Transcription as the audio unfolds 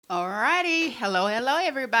Alrighty. Hello,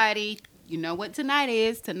 everybody. You know what tonight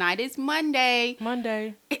is? Tonight is Monday.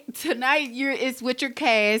 Tonight it's with your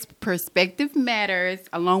cast, Perspective Matters,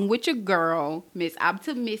 along with your girl, Miss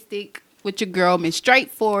Optimistic, with your girl, Miss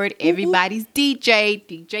Straightforward, everybody's DJ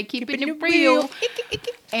keeping it real.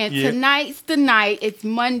 And tonight's the night. It's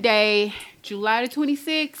Monday, July the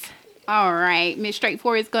 26th. All right. Miss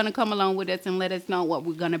Straightforward is going to come along with us and let us know what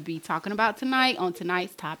we're going to be talking about tonight on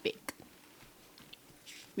tonight's topic.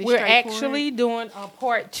 We're actually doing a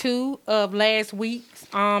part 2 of last week's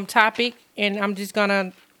topic, and I'm just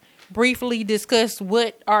gonna briefly discuss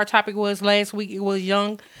what our topic was last week. It was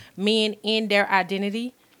young men in their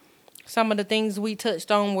identity. Some of the things we touched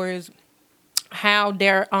on was how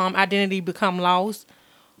their identity become lost.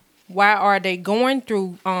 Why are they going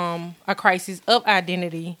through a crisis of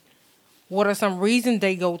identity? What are some reasons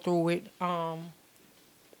they go through it? How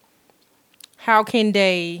can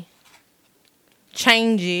they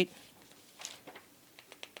change it?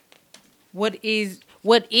 What is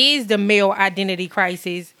the male identity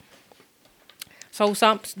crisis? So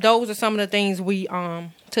those are some of the things we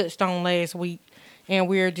touched on last week, and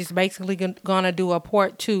we're just basically gonna do a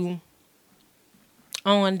part 2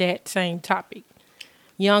 on that same topic.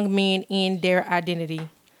 Young men in their identity.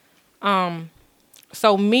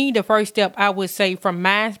 So the first step I would say from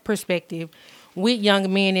my perspective with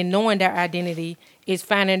young men and knowing their identity is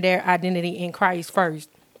finding their identity in Christ first.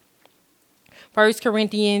 1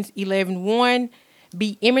 Corinthians 11:1,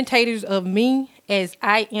 be imitators of me as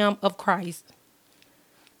I am of Christ.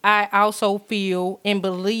 I also feel and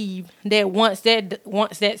believe that once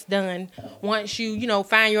that's done, once you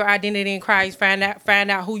find your identity in Christ, find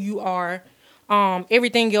out who you are,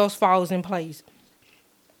 everything else falls in place.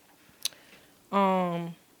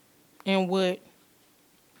 And what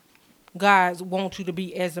God wants you to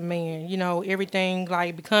be as a man. Everything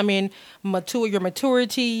like becoming mature, your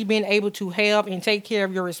maturity, being able to have and take care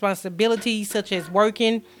of your responsibilities, such as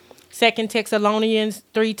working. 2 Thessalonians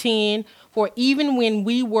 3:10, for even when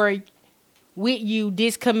we were with you,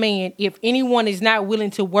 this command, if anyone is not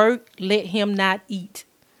willing to work, let him not eat.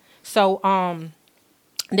 So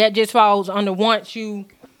that just falls under once you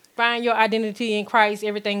find your identity in Christ,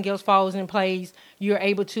 everything else falls in place. You're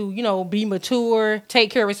able to, be mature,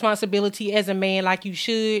 take care of responsibility as a man like you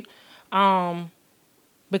should,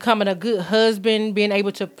 becoming a good husband, being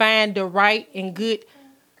able to find the right and good,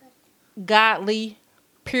 godly,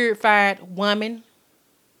 purified woman.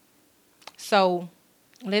 So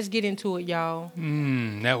let's get into it, y'all.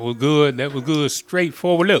 That was good. That was good.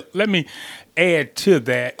 Straightforward. Look, let me add to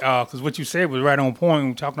that, because what you said was right on point.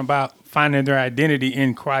 We're talking about finding their identity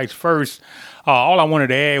in Christ first. All I wanted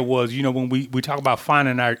to add was, when we talk about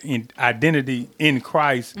finding our identity in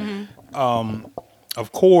Christ,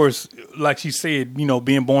 of course, like she said,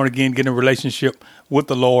 being born again, getting a relationship with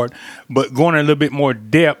the Lord, but going a little bit more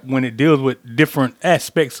depth when it deals with different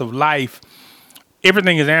aspects of life.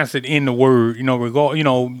 Everything is answered in the Word,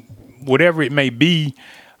 whatever it may be.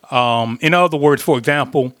 In other words, for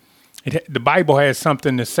example, the Bible has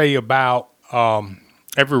something to say about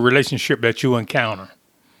every relationship that you encounter,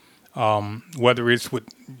 whether it's with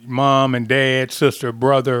mom and dad, sister,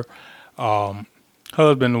 brother,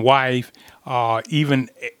 husband, wife, even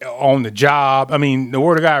on the job. I mean, the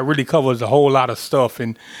Word of God really covers a whole lot of stuff.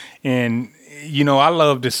 And I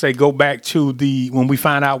love to say, go back to when we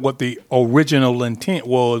find out what the original intent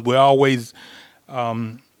was, we always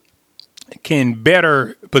can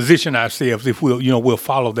better position ourselves if we'll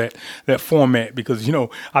follow that format. Because,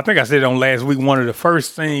 I think I said on last week, one of the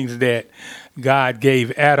first things that God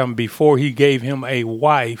gave Adam before he gave him a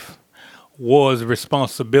wife was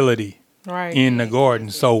responsibility in the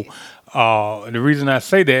garden. So the reason I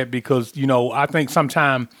say that, because, I think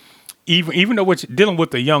sometimes, even though we're dealing with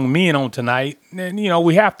the young men on tonight, and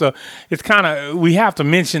we have to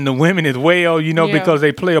mention the women as well, because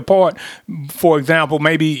they play a part. For example,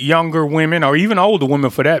 maybe younger women or even older women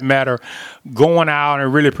for that matter, going out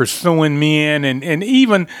and really pursuing men and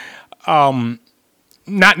even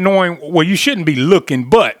not knowing, well, you shouldn't be looking.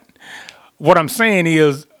 But what I'm saying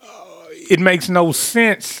is, it makes no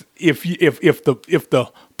sense if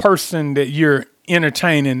the person that you're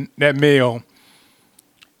entertaining, that male,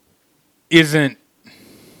 isn't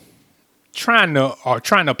trying to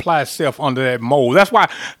apply itself under that mold. That's why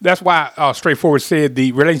Straightforward said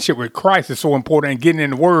the relationship with Christ is so important, and getting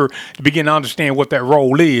in the Word to begin to understand what that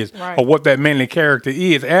role is, or what that manly character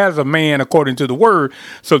is as a man according to the Word.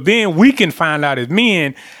 So then we can find out as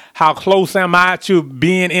men, how close am I to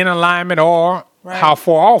being in alignment, or how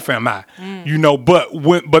far off am I?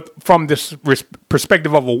 But from this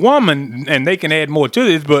perspective of a woman, and they can add more to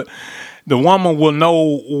this, but the woman will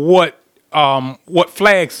know what what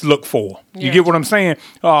flags look for. You Yeah. get what I'm saying?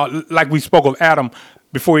 Like we spoke of Adam,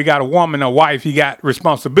 before he got a woman, a wife, he got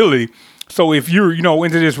responsibility. So if you're,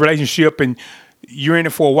 into this relationship and you're in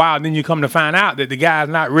it for a while, then you come to find out that the guy's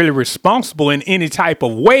not really responsible in any type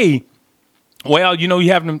of way. Well,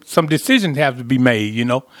 you have some decisions have to be made.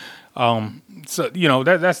 So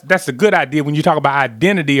that's a good idea when you talk about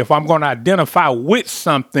identity. If I'm going to identify with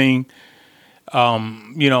something, we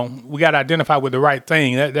got to identify with the right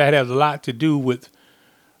thing. That has a lot to do with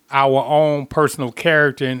our own personal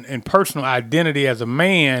character and personal identity as a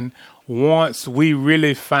man. Once we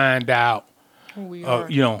really find out, Who we are.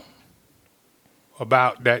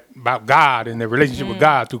 about God and the relationship with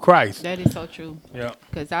God through Christ. That is so true. Yeah.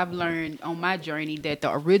 Because I've learned on my journey that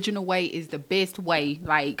the original way is the best way.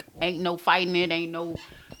 Like, ain't no fighting it, ain't no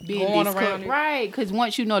being Going this around it. right. Because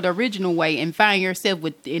once you know the original way and find yourself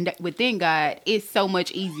within God, it's so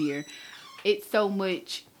much easier. It's so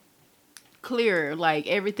much clearer. Like,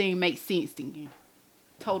 everything makes sense to you.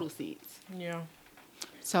 Total sense. Yeah.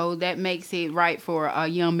 So that makes it right for a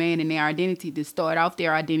young man in their identity to start off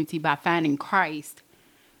their identity by finding Christ.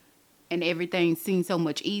 And everything seems so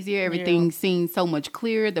much easier. Everything seems so much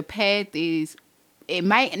clearer. The path is, it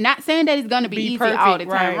might, not saying that it's going to be easy perfect, all the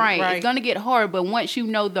time, right. It's going to get hard, but once you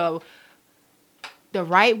know the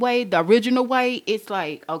right way, the original way, it's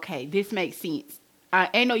like, okay, this makes sense.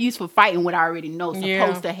 Ain't no use for fighting what I already know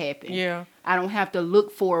supposed to happen. Yeah. I don't have to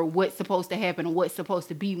look for what's supposed to happen or what's supposed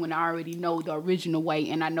to be when I already know the original way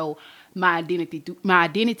and I know my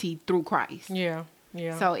identity through Christ. Yeah.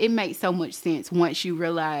 Yeah. So it makes so much sense once you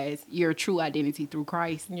realize your true identity through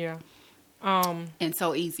Christ. Yeah. And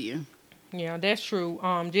so easier. Yeah, that's true.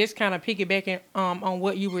 Just kind of piggybacking on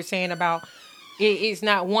what you were saying about it's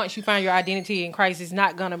not once you find your identity in Christ,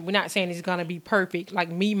 we're not saying it's gonna be perfect. Like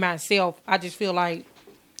me myself, I just feel like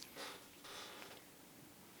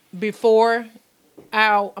before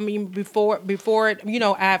I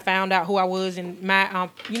found out who I was and my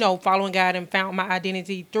following God and found my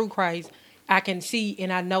identity through Christ, I can see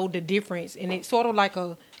and I know the difference. And it's sort of like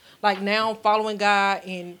now following God,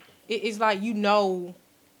 and it's like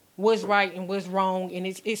what's right and what's wrong, and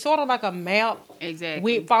it's sort of like a map.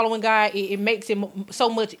 Exactly. With following God, it makes it so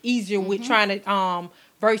much easier with trying to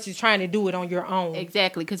versus trying to do it on your own.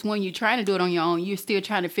 Exactly, because when you're trying to do it on your own, you're still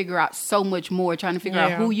trying to figure out so much more, trying to figure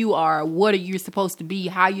out who you are, what are you supposed to be,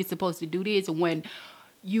 how you're supposed to do this. And when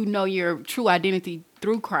you know your true identity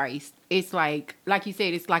through Christ, it's like you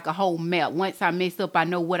said, it's like a whole map. Once I mess up, I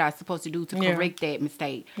know what I'm supposed to do to correct that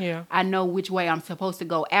mistake. Yeah. I know which way I'm supposed to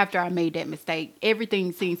go after I made that mistake.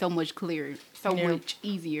 Everything seems so much clearer, so much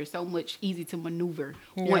easier, so much easy to maneuver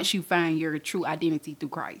once you find your true identity through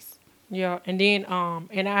Christ. Yeah, and then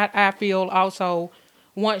and I feel also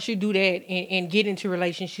once you do that and get into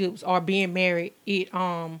relationships or being married,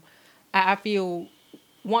 I feel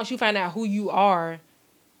once you find out who you are,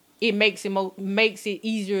 it makes it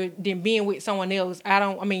easier than being with someone else.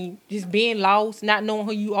 Just being lost, not knowing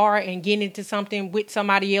who you are and getting into something with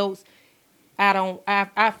somebody else.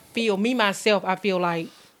 I feel like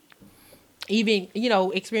even,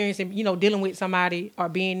 experiencing, dealing with somebody or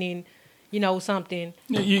being in, something.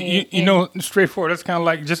 Straightforward. That's kind of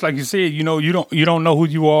like, just like you said, you don't know who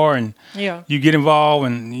you are, and you get involved,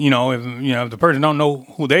 and if the person don't know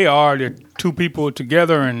who they are, they're two people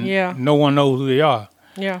together, and no one knows who they are.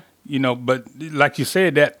 Yeah. But like you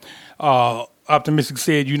said, that Optimistic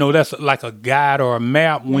said, that's like a guide or a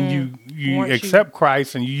map when you accept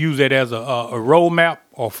Christ and you use it as a roadmap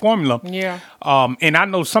or formula. Yeah. And I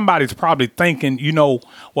know somebody's probably thinking, well,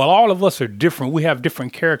 all of us are different. We have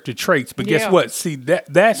different character traits. But guess what? See,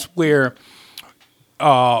 that's where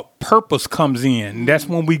purpose comes in. That's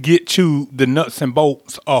when we get to the nuts and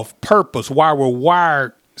bolts of purpose, why we're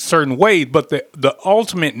wired certain ways. But the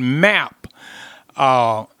ultimate map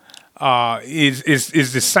is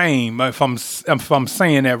the same, if I'm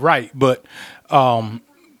saying that right. But the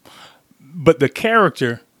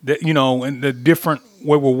character that and the different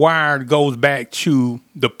way we're wired goes back to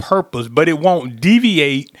the purpose, but it won't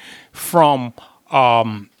deviate from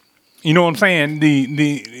you know what I'm saying,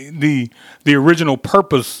 the original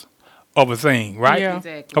purpose of a thing, right? Yeah.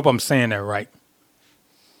 Exactly. Hope I'm saying that right.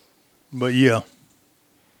 But yeah.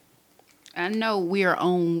 I know we're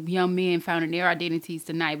on young men finding their identities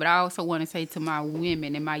tonight, but I also want to say to my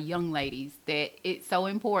women and my young ladies that it's so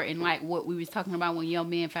important, like what we was talking about when young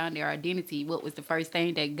men found their identity. What was the first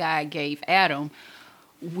thing that God gave Adam,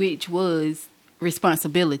 which was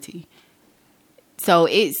responsibility. So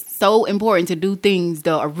it's so important to do things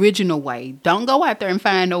the original way. Don't go out there and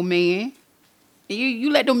find no man.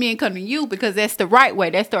 You let them men come to you, because that's the right way.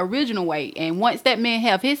 That's the original way. And once that man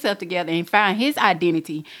have himself together and find his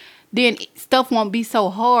identity, then stuff won't be so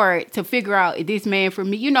hard to figure out, is this man for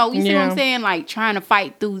me? You know, you see what I'm saying? Like trying to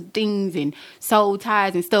fight through things and soul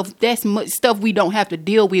ties and stuff. That's much stuff we don't have to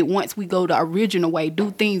deal with once we go the original way,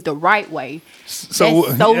 do things the right way. So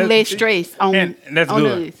less stress on that's on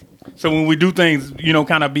good. us. So when we do things,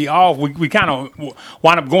 kind of be off, we kind of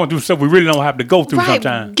wind up going through stuff we really don't have to go through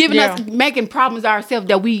sometimes. Giving us, making problems ourselves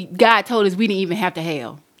that God told us we didn't even have to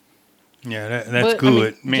have. Yeah, that's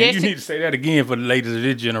good. I mean, man, you need to say that again for the ladies of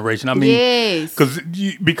this generation. I mean, yes.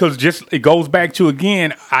 Because just it goes back to,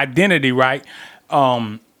 again, identity, right?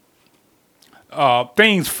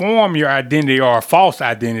 Things form your identity or a false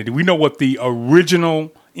identity. We know what the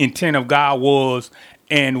original intent of God was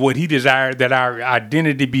and what he desired, that our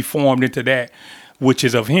identity be formed into that which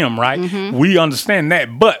is of him, right? Mm-hmm. We understand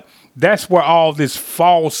that, but that's where all this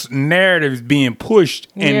false narrative is being pushed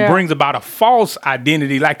and brings about a false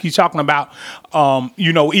identity, like you're talking about,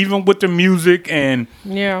 even with the music and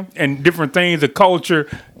different things, the culture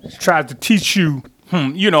tries to teach you,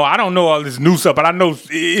 I don't know all this new stuff, but I know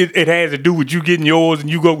it has to do with you getting yours and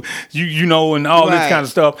you go, and all this kind of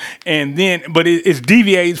stuff. And then, but it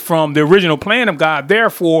deviates from the original plan of God.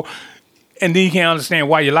 Therefore, and then you can't understand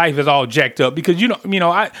why your life is all jacked up. Because,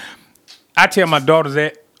 I tell my daughters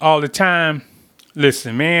that all the time.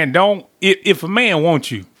 Listen, man, if a man wants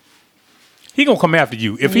you, he going to come after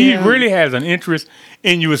you. If he really has an interest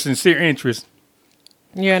in you, a sincere interest.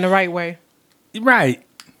 Yeah, in the right way. Right.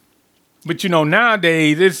 But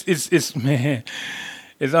nowadays it's man,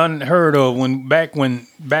 it's unheard of. Back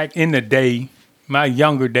in the day, my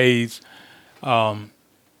younger days,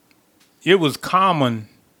 it was common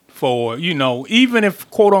for even if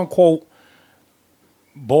quote unquote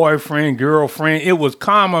boyfriend, girlfriend, it was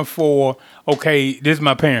common for this is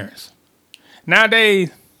my parents.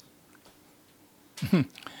 Nowadays, the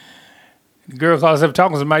girl calls up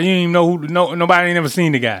talking to somebody, you don't even know nobody ain't never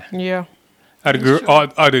seen the guy. Yeah. Or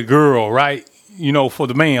the girl, right? For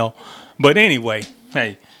the male. But anyway,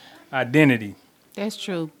 hey, identity. That's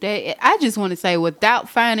true. I just want to say, without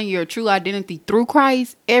finding your true identity through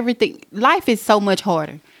Christ, life is so much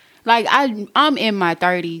harder. Like I'm in my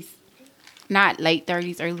 30s, not late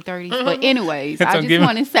 30s, early 30s. But anyways, I just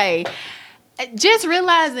want to say, just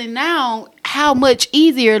realizing now how much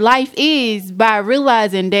easier life is by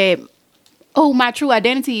realizing that, my true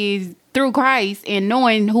identity is through Christ and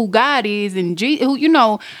knowing who God is and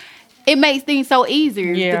who, it makes things so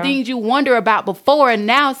easier. Yeah. The things you wonder about before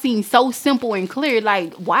now seem so simple and clear.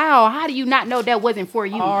 Like, wow, how do you not know that wasn't for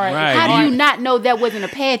you? Right. How do you not know that wasn't a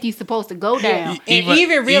path you're supposed to go down?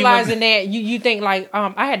 Even realizing that you think like,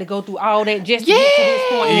 I had to go through all that just to get to this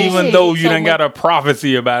point. Even though you done got a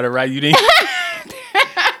prophecy about it, right? You didn't.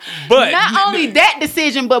 But not only that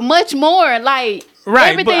decision, but much more. Like,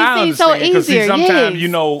 right, everything seems so easier. Sometimes,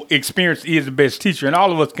 experience is the best teacher, and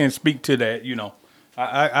all of us can speak to that,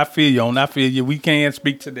 I feel you on. I feel you. We can't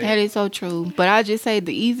speak to that. That is so true. But I just say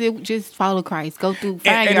the easy, just follow Christ. Go through,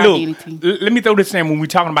 find your identity. Let me throw this in when we're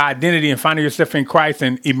talking about identity and finding yourself in Christ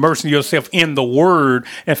and immersing yourself in the Word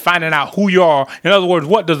and finding out who you are. In other words,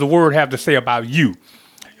 what does the Word have to say about you?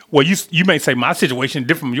 Well, you may say my situation is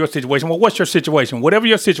different from your situation. Well, what's your situation? Whatever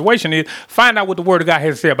your situation is, find out what the Word of God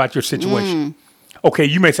has to say about your situation. Okay,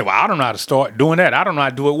 you may say, well, I don't know how to start doing that. I don't know how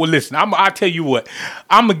to do it. Well, listen, I'll tell you what.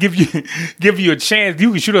 I'm going to give you a chance.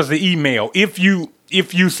 You can shoot us an email. If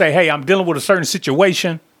you say, hey, I'm dealing with a certain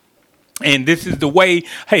situation, and this is the way,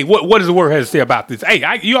 hey, what does the Word have to say about this?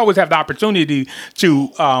 Hey, you always have the opportunity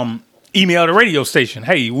to email the radio station.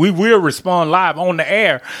 Hey, we will respond live on the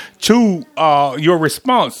air to your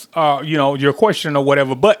response, your question or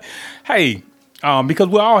whatever. But, hey, because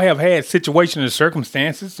we all have had situations and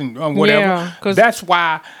circumstances and whatever. Yeah, that's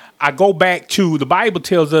why I go back to the Bible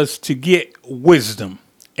tells us to get wisdom.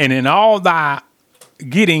 And in all thy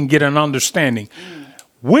getting, get an understanding.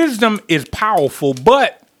 Wisdom is powerful,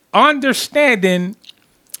 but understanding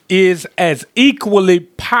is as equally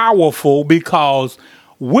powerful because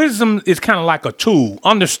wisdom is kind of like a tool.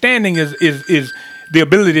 Understanding is the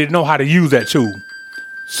ability to know how to use that tool.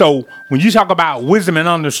 So when you talk about wisdom and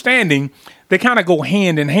understanding, they kind of go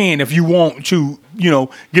hand in hand if you want to,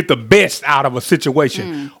 get the best out of a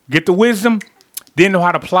situation. Get the wisdom, then know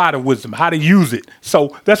how to apply the wisdom, how to use it.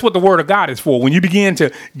 So that's what the Word of God is for. When you begin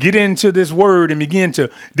to get into this Word and begin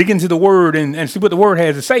to dig into the Word and see what the Word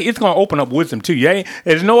has to say, it's going to open up wisdom to you.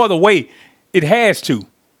 There's no other way. It has to.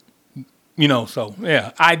 So,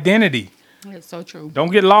 yeah, identity. That's so true.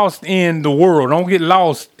 Don't get lost in the world. Don't get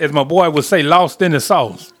lost, as my boy would say, lost in the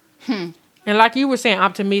sauce. And And like you were saying,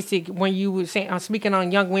 optimistic when you were saying, speaking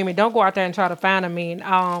on young women, don't go out there and try to find a man.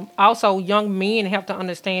 Also, young men have to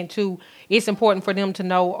understand too. It's important for them to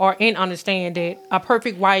know and understand that a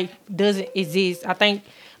perfect wife doesn't exist. I think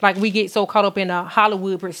like we get so caught up in a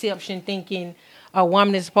Hollywood perception, thinking a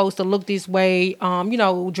woman is supposed to look this way,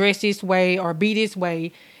 dress this way or be this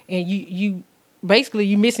way, and you basically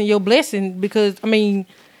you missing your blessing because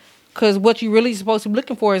what you really supposed to be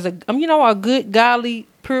looking for is a good, godly,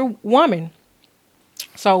 pure woman.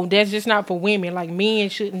 So that's just not for women. Like men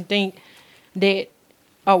shouldn't think that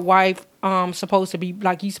a wife supposed to be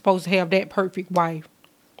like you supposed to have that perfect wife.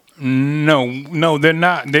 No, they're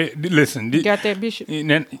not. Listen, you got that, Bishop?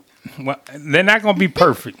 They're not gonna be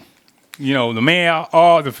perfect. The man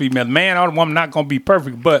or the female, the man or the woman not gonna be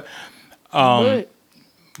perfect. But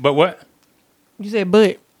what? You said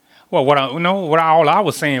but. Well, all I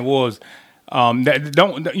was saying was that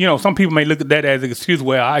don't some people may look at that as an excuse.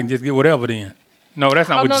 Well, I can just get whatever then. No, that's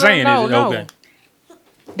not what you're saying. Is it? Okay.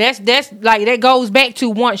 That's like that goes back to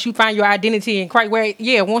once you find your identity in Christ.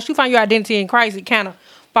 Once you find your identity in Christ, it kind of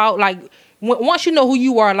fall like once you know who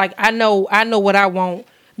you are. Like I know what I want.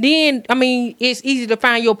 Then it's easy to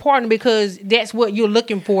find your partner because that's what you're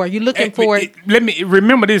looking for. You're looking for it. Let me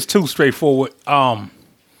remember this too. Straightforward.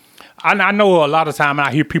 I know a lot of time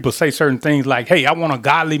I hear people say certain things like, "Hey, I want a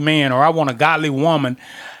godly man" or "I want a godly woman."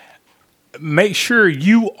 Make sure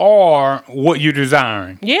you are what you're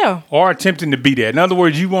desiring. Yeah. Or attempting to be that. In other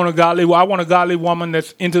words, I want a godly woman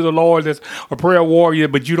that's into the Lord, that's a prayer warrior,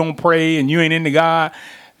 but you don't pray and you ain't into God.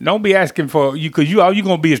 Don't be asking for you because all you're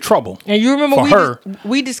gonna be is trouble. And you remember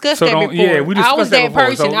we discussed that before. Yeah, we discussed I was that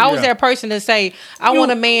person. So, I was that person to say, I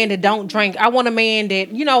want a man that don't drink. I want a man that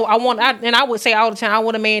I would say all the time, I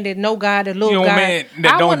want a man that know God, that love God. A man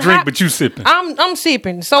that don't drink, but you sipping. I'm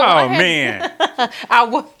sipping. So man,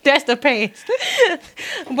 that's the past.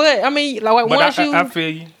 But once I feel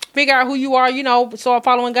you. Figure out who you are, start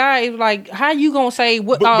following God. It's like how you gonna say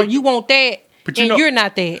what you want that. But you're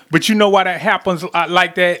not that. But you know why that happens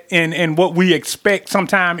like that, and what we expect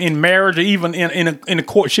sometime in marriage or even in a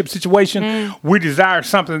courtship situation, we desire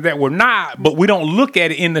something that we're not, but we don't look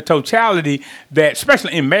at it in the totality that,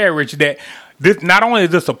 especially in marriage, that this not only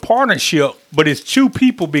is this a partnership, but it's two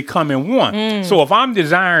people becoming one. So if I'm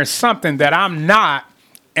desiring something that I'm not,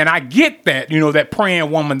 and I get that, that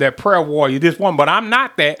praying woman, that prayer warrior, this one, but I'm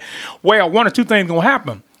not that, well, one or two things gonna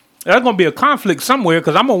happen. There's going to be a conflict somewhere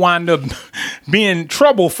because I'm going to wind up being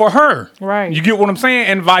trouble for her. Right. You get what I'm saying?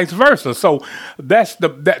 And vice versa. So that's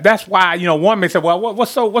why, one may say, well,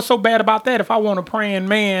 what's so bad about that if I want a praying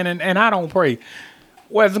man and I don't pray?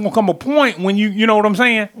 Well, there's going to come a point when you know what I'm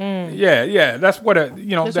saying? Yeah. That's what that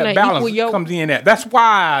balance comes in at. That's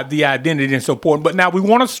why the identity is so important. But now we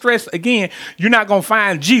want to stress again, you're not going to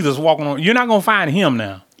find Jesus walking on. You're not going to find him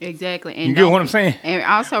now. Exactly. And you get what I'm saying? And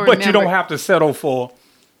also remember. But you don't have to settle for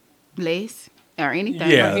less or anything.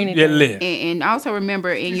 Yeah, less. And also remember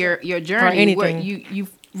in your journey, where you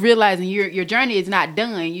realizing your journey is not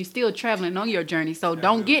done. You still traveling on your journey. So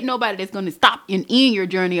don't get nobody that's going to stop and end your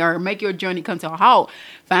journey or make your journey come to a halt.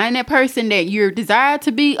 Find that person that you're desired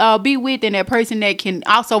to be with, and that person that can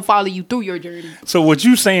also follow you through your journey. So what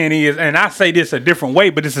you saying is, and I say this a different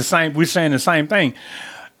way, but it's the same. We're saying the same thing.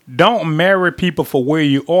 Don't marry people for where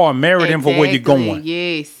you are. Marry them for where you're going.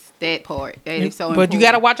 Yes. That part. That is so important. But you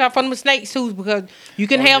got to watch out for the mistakes too, because you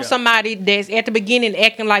can have somebody that's at the beginning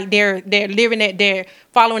acting like they're living they're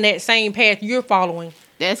following that same path you're following.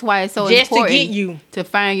 That's why it's so just important to get you to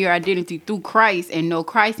find your identity through Christ and know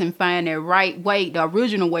Christ and find that right way, the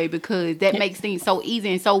original way, because that makes things so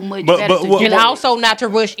easy and so much better. And also not to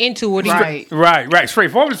rush into it. Right.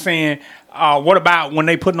 Straightforward saying. What about when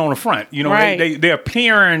they putting on the front? They're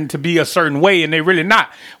appearing to be a certain way and they're really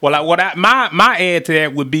not. Well, my add to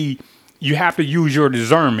that would be you have to use your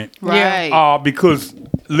discernment, right? Because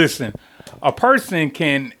listen, a person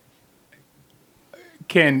can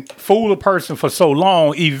fool a person for so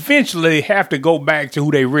long. Eventually, have to go back to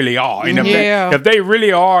who they really are. And if they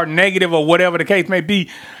really are negative or whatever the case may be.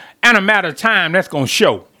 In a matter of time, that's going to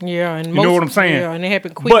show. Yeah. And you know what I'm saying? Yeah, and it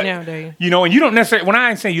happen quick nowadays. And you don't necessarily, when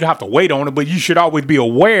I ain't saying you have to wait on it, but you should always be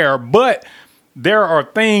aware. But there are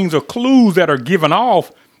things or clues that are given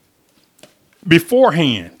off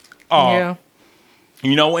beforehand. And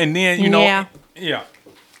then, Yeah.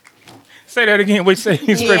 Say that again. We say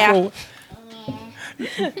straightforward.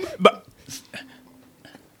 But,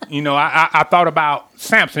 I thought about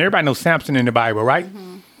Samson. Everybody knows Samson in the Bible, right?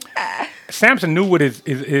 Mm-hmm. Samson knew what his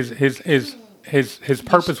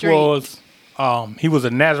purpose was. He was a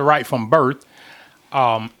Nazarite from birth.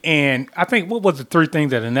 And I think, what was the three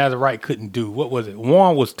things that a Nazarite couldn't do? What was it?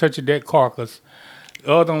 One was touching that carcass.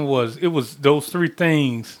 The other one was those three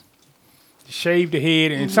things: shave the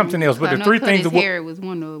head and something else. But the three things his hair was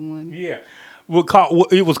one of them. Yeah,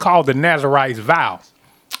 it was called the Nazarite's vow.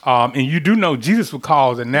 And you do know Jesus would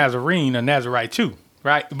call the Nazarene a Nazarite too,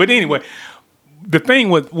 right? But anyway, the thing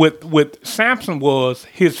with Samson was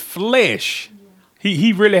his flesh.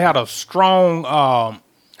 He really had a strong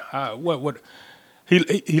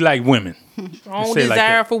he liked women. Strong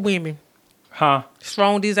desire for women. Huh?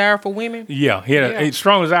 Strong desire for women. Yeah, he had a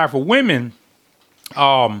strong desire for women.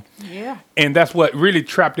 And that's what really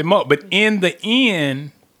trapped him up. But in the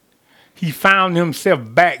end, he found himself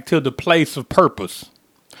back to the place of purpose.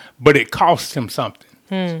 But it cost him something.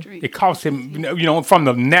 It cost him, from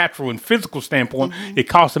the natural and physical standpoint, it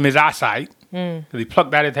cost him his eyesight. Because he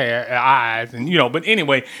plucked out his eyes. And, but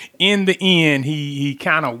anyway, in the end, he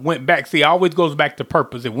kind of went back. See, it always goes back to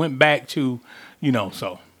purpose. It went back to,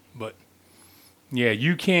 so. But, yeah,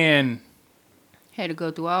 you can. Had to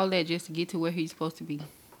go through all that just to get to where he's supposed to be.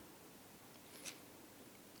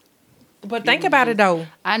 But think about it though.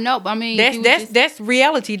 I know, but I mean that's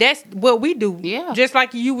reality. That's what we do. Yeah. Just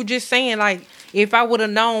like you were just saying, like if I would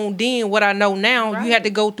have known then what I know now, you had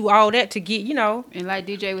to go through all that to get, And like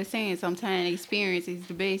DJ was saying, sometimes experience is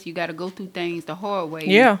the best. You got to go through things the hard way.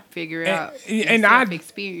 Yeah. Figure out. And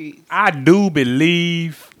I do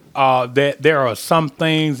believe that there are some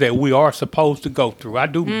things that we are supposed to go through. I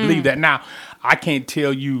do believe that. Now, I can't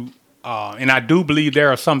tell you, and I do believe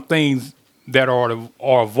there are some things that are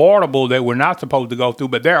avoidable that we're not supposed to go through.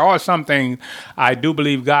 But there are some things I do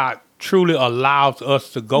believe God truly allows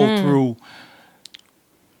us to go through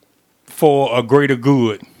for a greater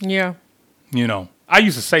good. Yeah. I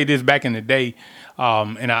used to say this back in the day,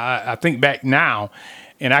 and I think back now,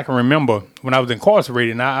 and I can remember when I was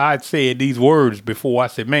incarcerated, and I'd said these words before. I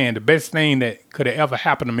said, man, the best thing that could have ever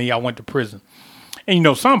happened to me, I went to prison. And,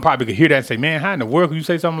 some probably could hear that and say, man, how in the world could you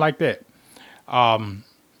say something like that?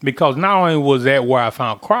 Because not only was that where I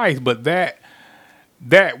found Christ, but that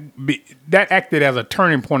acted as a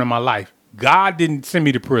turning point in my life. God didn't send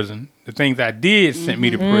me to prison. The things I did sent me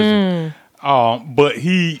to prison. But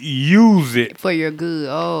he used it for your good.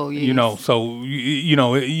 Oh, yes. So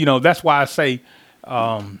that's why I say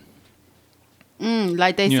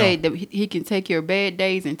like they say that he can take your bad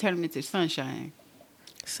days and turn them into sunshine.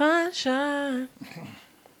 Sunshine.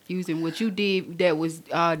 Using what you did that was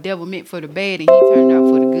devil meant for the bad, and he turned out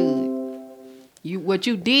for the good. What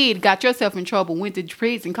you did got yourself in trouble, went to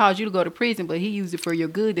prison, caused you to go to prison, but he used it for your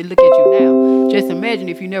good. And look at you now. Just imagine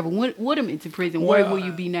if you never would have into prison, where will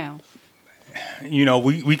you be now?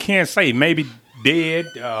 We can't say. Maybe dead.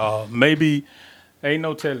 Maybe ain't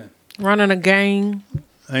no telling. Running a gang.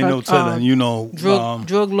 Ain't no telling.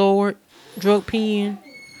 Drug lord, drug pen,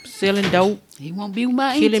 selling dope. He won't be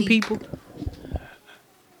my killing people.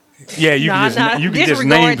 Yeah, you can just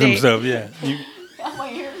name them stuff. Yeah.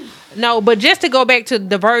 No, but just to go back to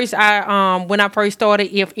the verse, when I first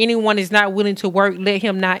started, if anyone is not willing to work, let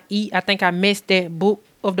him not eat. I think I messed that book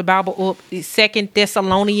of the Bible up. It's 2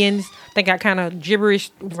 Thessalonians. I think I kind of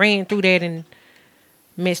ran through that and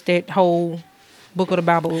messed that whole book of the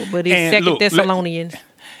Bible up. But it's 2 Thessalonians.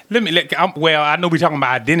 I know we're talking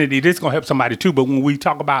about identity. This is going to help somebody too. But when we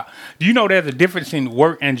talk about, do you know there's a difference in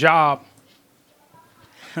work and job?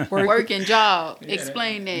 Work and job.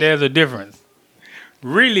 Explain that. There's a difference.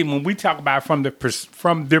 Really, when we talk about from the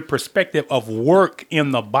perspective of work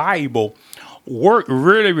in the Bible, work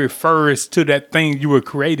really refers to that thing you were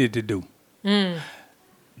created to do.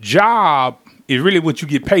 Job is really what you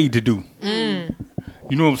get paid to do.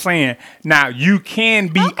 You know what I'm saying? Now, you can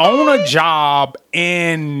be on a job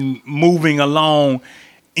and moving along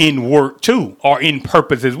in work too, or in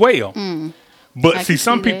purpose as well. But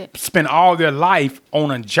some people spend all their life on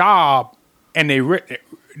a job and they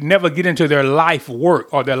never get into their life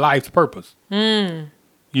work or their life's purpose.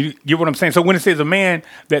 You get what I'm saying? So when it says a man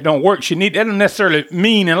that don't work should need, that doesn't necessarily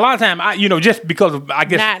mean, and a lot of time, just because of, I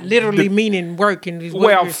guess. Not literally meaning working. Is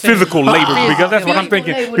physical labor, because that's what I'm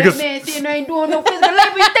thinking. Because that man sitting there ain't doing no physical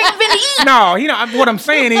labor, he think finna eat. No, what I'm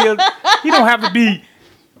saying is, he don't have to be,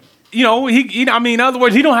 in other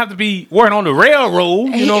words, he don't have to be working on the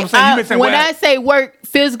railroad. You know what I'm saying? I say work,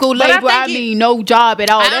 physical labor, I mean no job at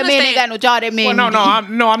all. That man ain't got no job. That man.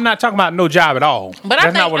 I'm not talking about no job at all. But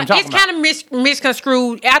that's not what I'm talking about. It's kind of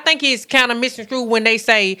misconstrued. I think it's kind of misconstrued when they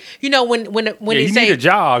say, when they say need a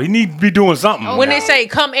job, he need to be doing something. When they say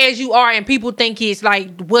 "come as you are," and people think it's like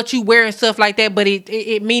what you wear and stuff like that, but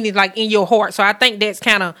it means like in your heart. So I think that's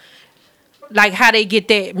kind of like how they get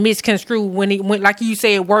that misconstrued when like you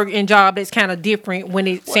said, work and job. That's kind of different when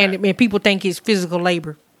it's saying, and people think it's physical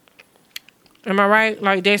labor. Am I right?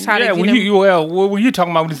 Like that's how they get when them. when you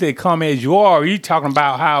talking about when you say come as you are, you talking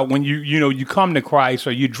about how when you come to Christ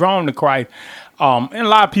or you're drawn to Christ. And a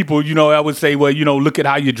lot of people, I would say, well, look at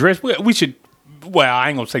how you dress. We should. Well, I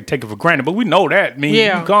ain't gonna say take it for granted, but we know that. I mean,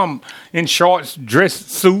 you come in shorts, dress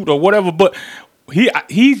suit, or whatever. But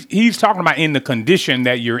he's talking about in the condition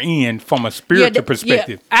that you're in from a spiritual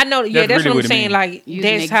perspective. Yeah, I know. Yeah, that's really what I'm saying. Like Use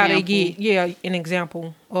that's how they get. An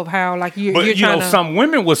example of how like you're trying to. Some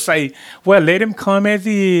women will say, "Well, let him come as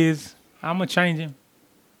he is. I'm gonna change him.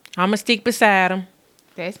 I'm gonna stick beside him."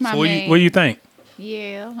 That's my so man. What do you think?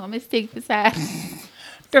 Yeah, I'm gonna stick beside him.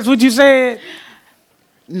 That's what you said.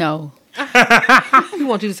 No. We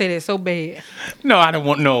want you to say that so bad. No, I don't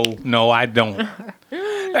want. No, I don't.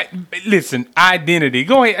 Hey, listen, identity.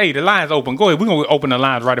 Go ahead. Hey, the line's open. Go ahead. We're gonna open the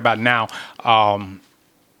lines right about now.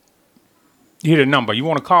 Hear the number. You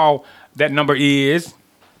want to call? That number is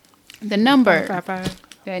The number. 555.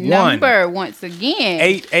 That number once again.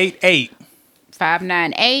 888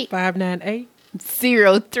 598 598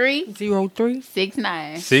 03 03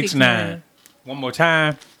 69. 69. One more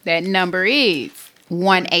time. That number is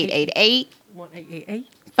 1888 1888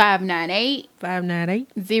 598 598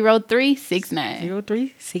 0369.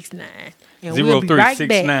 0369. And we'll be right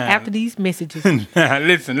back after these messages.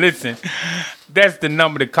 Listen. That's the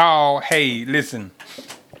number to call. Hey, listen.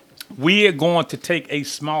 We are going to take a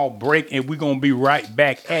small break and we're going to be right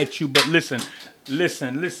back at you. But listen.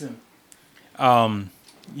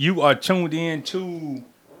 You are tuned in to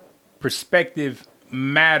Perspective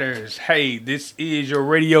Matters. Hey, this is your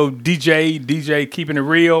radio DJ keeping it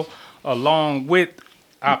real, along with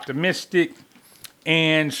optimistic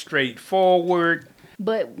and straightforward.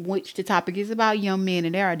 But which the topic is about young men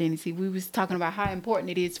and their identity. We was talking about how important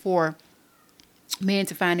it is for men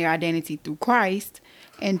to find their identity through Christ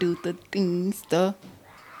and do the things the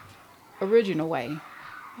original way.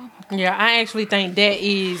 Yeah, I actually think that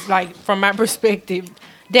is, like, from my perspective,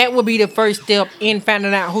 that would be the first step in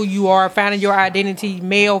finding out who you are, finding your identity,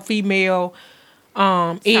 male, female,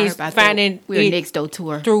 is finding we're next door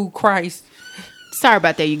tour through Christ. Sorry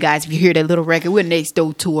about that, you guys. If you hear that little record, we're next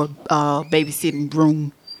door to a babysitting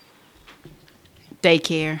room,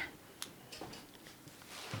 daycare.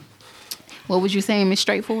 What was you saying, Miss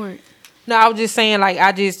Straightforward? No, I was just saying, like,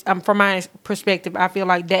 from my perspective, I feel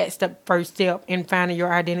like that's the first step in finding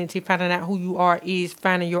your identity. Finding out who you are is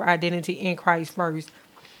finding your identity in Christ first.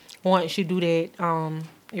 Once you do that,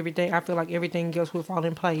 I feel like everything else will fall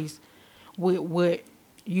in place with what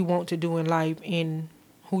you want to do in life and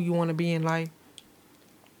who you want to be in life.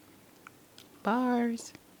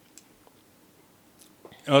 Bars.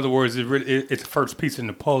 In other words, it's the first piece in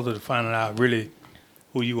the puzzle to finding out really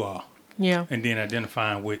who you are. Yeah. And then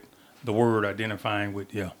identifying with the word, identifying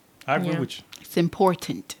with, I agree with you. It's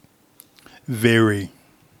important. Very.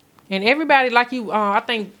 And everybody, like you, I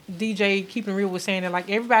think DJ Keeping It Real was saying that, like,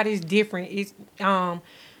 everybody's different. It's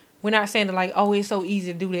we're not saying that, like, oh, it's so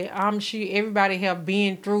easy to do that. I'm sure everybody have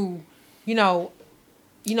been through,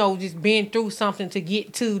 just been through something to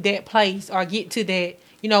get to that place or get to that,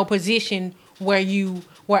 position where you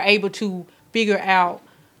were able to figure out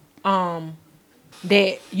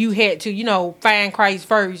that you had to, find Christ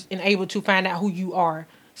first and able to find out who you are.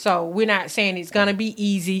 So we're not saying it's going to be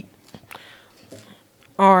easy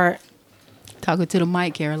or... Talking to the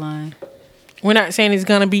mic, Caroline. We're not saying it's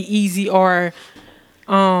going to be easy or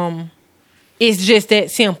it's just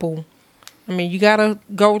that simple. I mean, you got to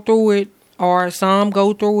go through it, or some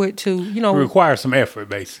go through it to, It requires some effort,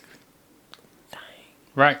 basically. Dang.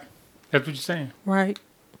 Right? That's what you're saying. Right.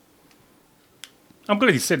 I'm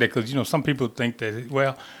glad you said that because, some people think that,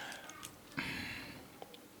 well,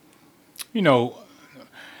 you're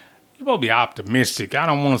supposed to be optimistic. I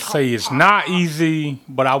don't want to say it's not easy,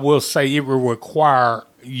 but I will say it will require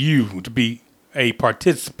you to be a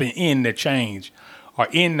participant in the change or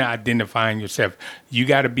in identifying yourself. You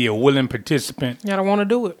got to be a willing participant. You don't want to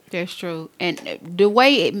do it. That's true. And the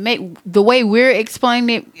way we're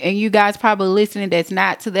explaining it, and you guys probably listening that's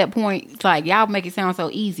not to that point, it's like y'all make it sound so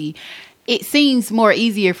easy. It seems more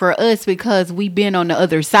easier for us because we've been on the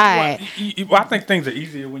other side. Well, I think things are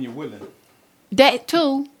easier when you're willing. That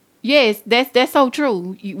too. Yes, that's so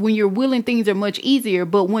true. When you're willing, things are much easier.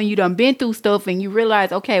 But when you done been through stuff and you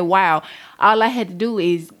realize, okay, wow, all I had to do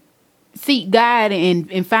is seek God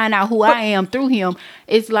and find out who I am through Him.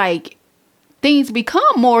 It's like things become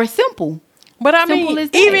more simple. But I mean,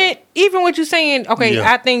 even what you're saying, okay,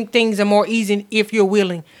 Yeah. I think things are more easy if you're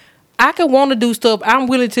willing. I could want to do stuff. I'm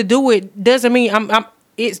willing to do it. Doesn't mean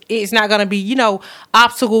it's not gonna be,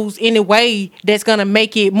 obstacles in a way that's gonna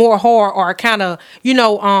make it more hard or kind of,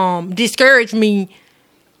 discourage me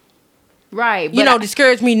Right. You know,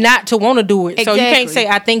 discourage me not to want to do it. Exactly. So you can't say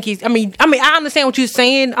I think he's. I mean, I understand what you're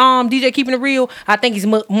saying, DJ, keeping it real. I think it's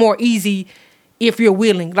more easy if you're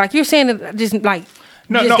willing. Like you're saying, that just like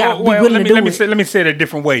No, you no. just gotta be Well, willing to do it. let me say it a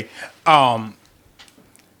different way. Do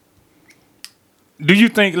you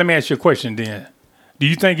think? Let me ask you a question. Then, do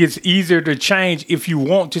you think it's easier to change if you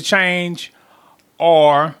want to change,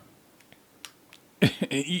 or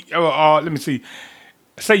let me see.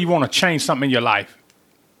 Say you want to change something in your life.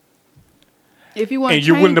 If you want, and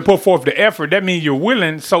you're willing to put forth the effort, that means you're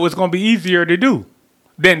willing, so it's going to be easier to do.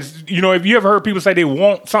 Then, you know, if you ever heard people say they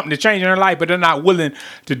want something to change in their life, but they're not willing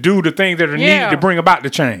to do the things that are needed to bring about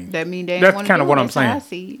the change. That means they that's kind of what I'm saying. I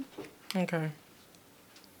see. Okay.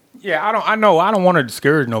 Yeah, I don't want to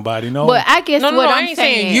discourage nobody. No, but I guess no, what I I'm ain't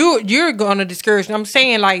saying, you're going to discourage. I'm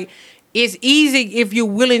saying like it's easy if you're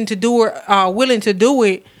willing to do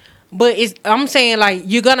it. But I'm saying like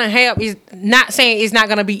you're gonna have. Is not saying it's not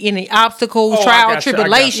gonna be any obstacles, trial,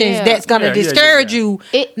 tribulations that's gonna discourage you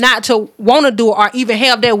not to want to do it or even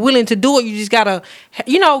have that willing to do it. You just gotta,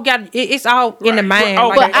 it's all in the mind.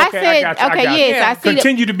 Okay, but I said, I see.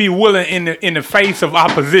 Continue to be willing in the face of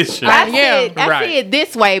opposition. I see it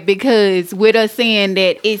this way because with us saying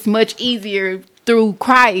that it's much easier through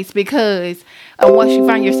Christ because once you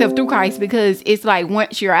find yourself through Christ, because it's like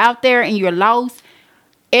once you're out there and you're lost.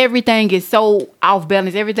 Everything is so off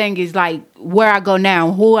balance. Everything is like where I go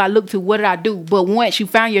now, who I look to, what did I do? But once you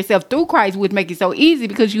find yourself through Christ, which make it so easy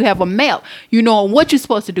because you have a map. You know what you're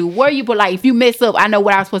supposed to do, where you put. Like if you mess up, I know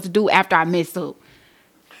what I'm supposed to do after I mess up.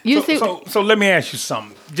 So let me ask you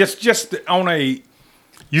something. Just on a,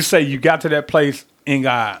 you say you got to that place in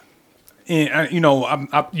God, and I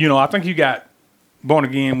think you got born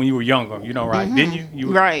again when you were younger. You know, right? Mm-hmm. Didn't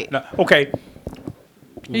you? Right. Okay.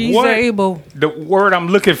 He's able. The word I'm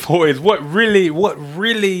looking for is what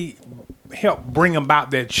really helped bring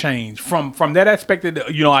about that change from that aspect of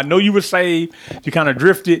I know you were saved, you kind of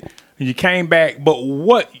drifted and you came back, but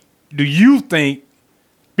what do you think,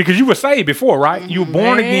 because you were saved before, right? You were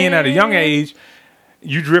born again at a young age,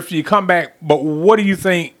 you drifted, you come back, but what do you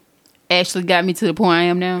think actually got me to the point I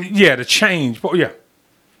am now? Yeah, the change. Yeah.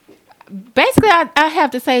 Basically, I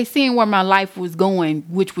have to say seeing where my life was going,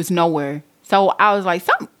 which was nowhere. So I was like,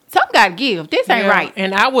 some got to give. This ain't right.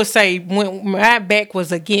 And I would say when my back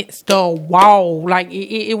was against the wall, like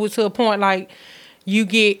it was to a point like you're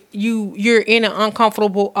in an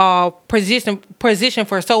uncomfortable position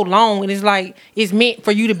for so long, and it's like it's meant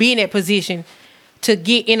for you to be in that position to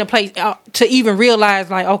get in a place to even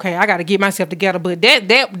realize like, okay, I got to get myself together. But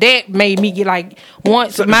that made me get like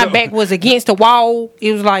once my back was against the wall,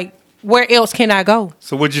 it was like, where else can I go?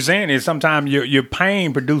 So what you're saying is sometimes your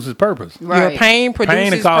pain produces purpose. Right. Your pain produces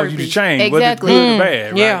pain causes you to change. Exactly. Whether it's good or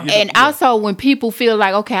bad. Yeah. Right? And also when people feel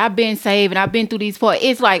like, okay, I've been saved and I've been through these parts,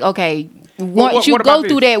 it's like, okay, once you go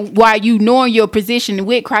through that while you knowing your position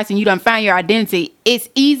with Christ and you done find your identity, it's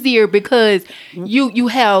easier because you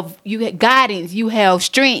have guidance, you have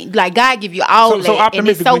strength. Like God give you all that, and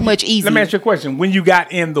it's so much easier. Let me ask you a question. When you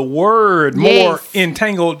got in the Word, more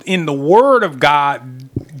entangled in the Word of God,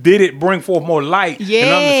 did it bring forth more light?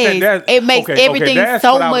 Yes, it makes everything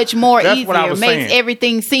so much more easier. It makes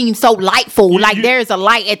everything seem so lightful. Like there's a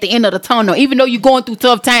light at the end of the tunnel. Even though you're going through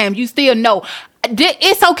tough times, you still know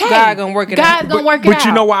it's okay. God gonna work it out. God's gonna work it out. But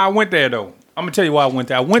you know why I went there though? I'm gonna tell you why I went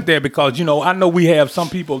there. I went there because I know we have some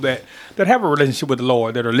people that have a relationship with the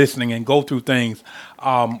Lord that are listening and go through things.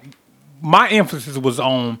 My emphasis was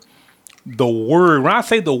on the Word. When I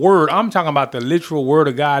say the Word, I'm talking about the literal Word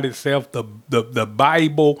of God itself, the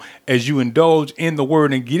Bible. As you indulge in the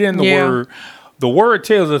Word and get in the Word, the Word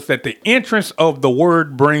tells us that the entrance of the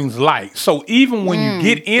Word brings light. So even when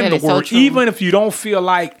you get in the Word, even if you don't feel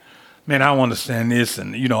like, man, I don't understand this,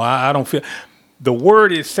 and I don't feel, the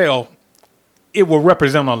Word itself, it will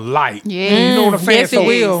represent a light. Yeah. You know what I'm saying? Yes, it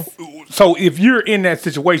will. So if you're in that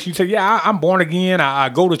situation, you say, yeah, I'm born again. I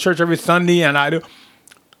go to church every Sunday, and I do.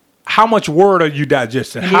 How much word are you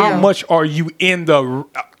digesting? Yeah. How much are you in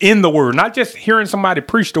the word? Not just hearing somebody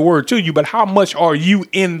preach the word to you, but how much are you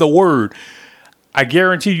in the word? I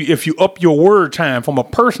guarantee you, if you up your word time from a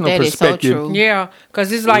personal perspective, so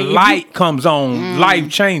because it's like light comes on, life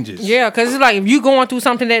changes. Yeah, because it's like if you going through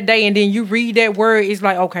something that day and then you read that word, it's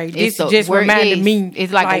like, okay, this just reminded me.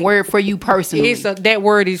 It's like a word for you personally. That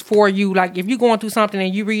word is for you. Like if you're going through something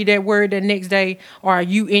and you read that word the next day, or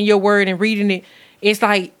you in your word and reading it, it's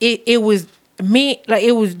like it was meant, like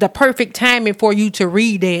it was the perfect timing for you to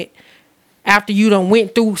read that after you done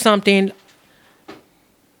went through something.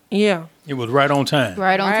 Yeah. It was right on time.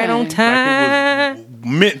 Right on time. Like it was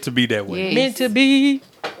meant to be that way. Yes. Meant to be.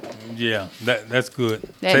 Yeah, that's good.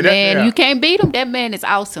 That man, you can't beat him. That man is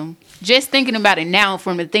awesome. Just thinking about it now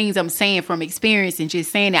from the things I'm saying from experience and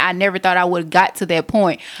just saying that I never thought I would have got to that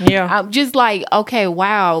point. Yeah. I'm just like, okay,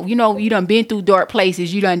 wow. You know, you done been through dark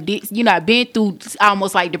places. You know, been through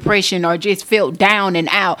almost like depression or just felt down and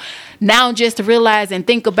out. Now just to realize and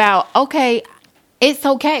think about, okay, it's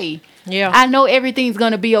okay. Yeah. I know everything's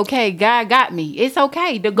going to be okay. God got me. It's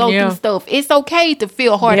okay to go through stuff. It's okay to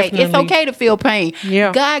feel heartache. Definitely. It's okay to feel pain.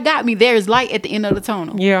 Yeah. God got me. There is light at the end of the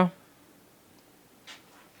tunnel. Yeah.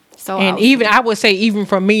 So and even I would say, even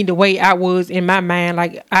for me, the way I was in my mind,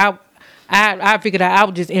 like I figured out I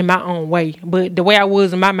was just in my own way. But the way I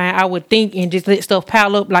was in my mind, I would think and just let stuff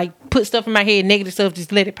pile up, like put stuff in my head, negative stuff,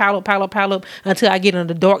 just let it pile up until I get in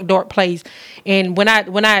the dark place. And when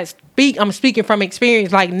I speak, I'm speaking from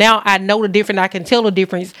experience. Like now I know the difference. I can tell the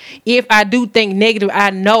difference. If I do think negative,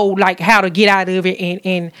 I know like how to get out of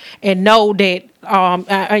it and know that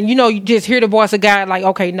you just hear the voice of God like,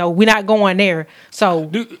 okay, no, we're not going there. So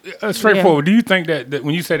straightforward. Do you think that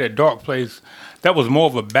when you say that dark place, that was more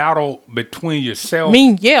of a battle between yourself?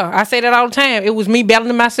 I say that all the time. It was me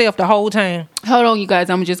battling myself the whole time. Hold on, you guys.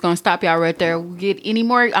 I'm just going to stop y'all right there. We'll get any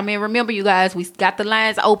more. Remember, you guys, we got the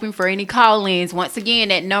lines open for any call-ins. Once again,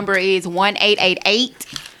 that number is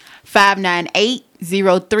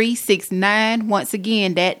 1-888-598-0369. Once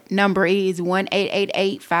again, that number is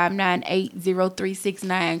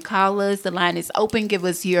 1-888-598-0369. Call us. The line is open. Give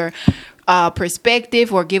us your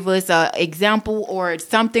perspective or give us an example or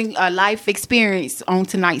something, a life experience on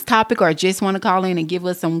tonight's topic, or just want to call in and give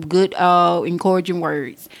us some good encouraging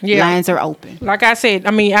words. Lines are open. Like I said,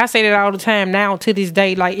 I say that all the time now to this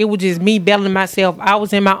day. Like it was just me battling myself. I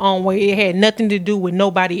was in my own way. It had nothing to do with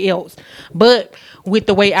nobody else. But with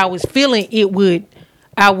the way I was feeling, it would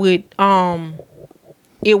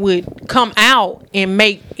come out and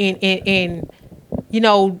make and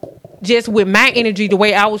just with my energy, the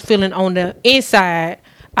way I was feeling on the inside,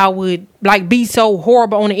 I would like be so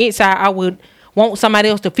horrible on the inside. I would want somebody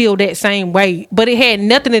else to feel that same way, but it had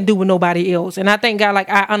nothing to do with nobody else. And I thank God, like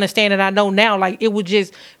I understand and I know now, like it was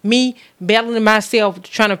just me battling myself,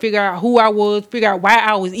 trying to figure out who I was, figure out why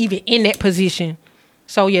I was even in that position.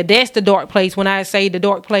 So yeah, that's the dark place. When I say the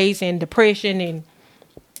dark place and depression and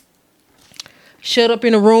shut up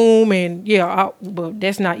in a room and but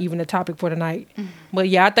that's not even the topic for tonight. Mm-hmm. But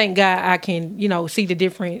yeah, I thank God I can, see the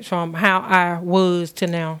difference from how I was to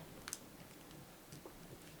now.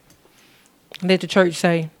 Let the church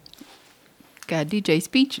say. God, DJ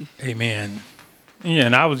speechy. Amen. Yeah,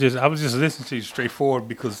 and I was just listening to you straightforward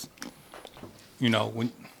because,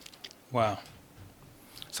 wow.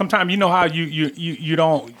 Sometimes how you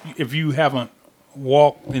don't, if you haven't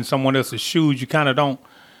walked in someone else's shoes, you kind of don't.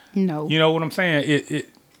 No. You know what I'm saying? It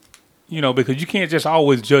because you can't just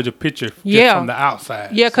always judge a picture just from the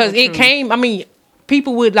outside. Yeah, because it came,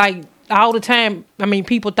 people would like all the time,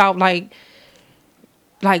 people thought like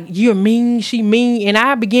you're mean, she mean. And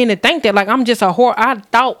I began to think that like I'm just a whore. I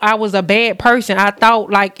thought I was a bad person. I thought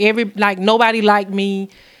like nobody liked me.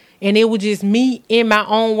 And it was just me in my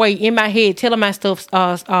own way, in my head, telling myself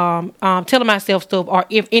stuff. Or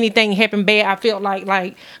if anything happened bad, I felt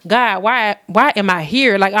like God, why am I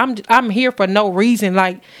here? Like I'm here for no reason.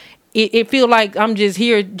 Like it feel like I'm just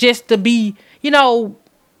here just to be,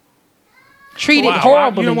 treated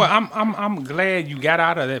horribly. You know what? I'm glad you got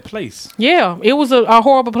out of that place. Yeah, it was a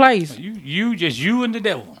horrible place. You and the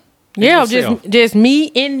devil. Yeah, just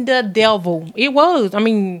me and the devil. It was.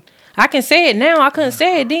 I can say it now. I couldn't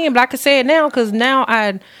say it then, but I can say it now because now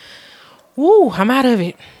I'm out of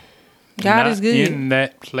it. God is good. In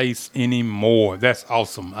that place anymore. That's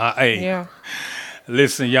awesome. Yeah.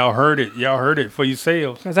 Listen, y'all heard it. Y'all heard it for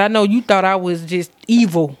yourselves. Because I know you thought I was just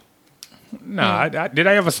evil. No, did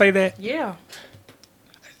I ever say that? Yeah.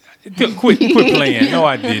 Quit playing. No,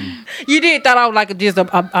 I didn't. You did thought I was like just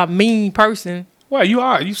a mean person. Well, you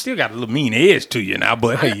are. You still got a little mean edge to you now,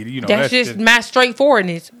 but hey, that's just my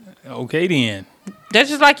straightforwardness. Okay, then. That's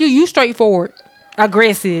just like you. You straightforward,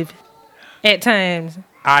 aggressive, at times.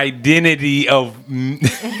 Identity of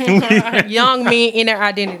young men in their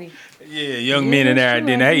identity. Yeah, young men in their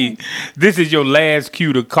identity. Hey, this is your last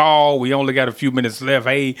cue to call. We only got a few minutes left.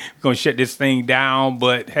 Hey, we're gonna shut this thing down,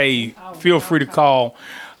 but hey, feel free to call.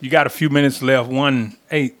 You got a few minutes left.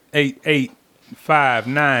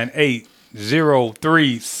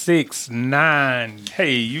 1-888-598-0369.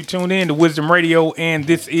 Hey, you tuned in to Wisdom Radio, and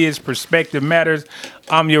this is Perspective Matters.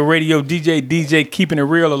 I'm your radio DJ, keeping it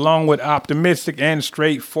real, along with optimistic and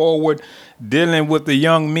straightforward, dealing with the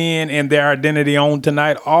young men and their identity on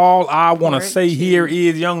tonight. All I want to say here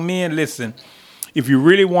is, young men, listen, if you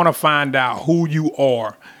really want to find out who you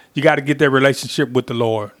are, you got to get that relationship with the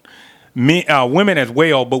Lord. men, women as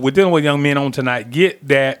well, but we're dealing with young men on tonight. Get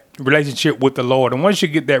that relationship with the Lord. And once you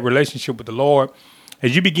get that relationship with the Lord,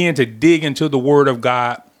 as you begin to dig into the Word of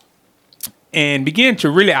God and begin to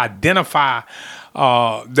really identify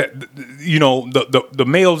the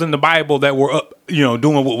males in the Bible that were up,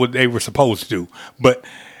 doing what they were supposed to do, but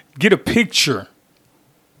get a picture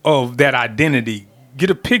of that identity. Get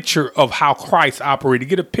a picture of how Christ operated.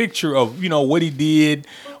 Get a picture of, what he did.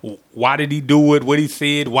 Why did he do it? What he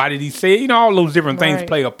said? Why did he say it? All those different things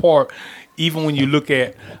play a part. Even when you look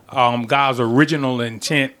at God's original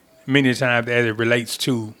intent, many times as it relates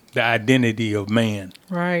to the identity of man.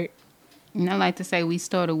 Right. And I like to say we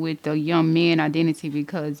started with the young man identity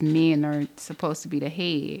because men are supposed to be the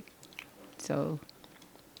head. So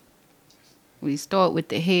we start with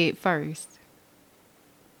the head first.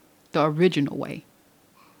 The original way.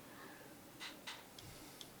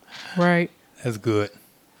 Right. That's good.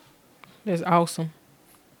 That's awesome.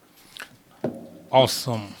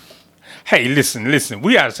 Awesome. Hey, listen.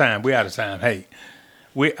 We out of time. Hey,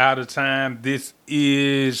 we're out of time. This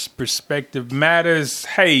is Perspective Matters.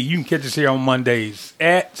 Hey, you can catch us here on Mondays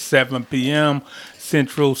at 7 p.m.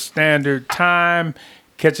 Central Standard Time.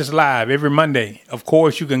 Catch us live every Monday. Of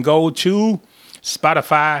course, you can go to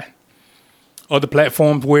Spotify, other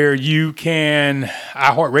platforms where you can,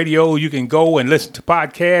 iHeartRadio, you can go and listen to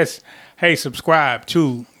podcasts. Hey, subscribe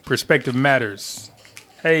to Perspective Matters.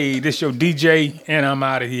 Hey, this your DJ, and I'm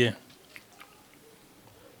out of here.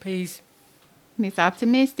 Peace. Miss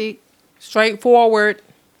Optimistic. Straightforward.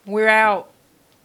 We're out.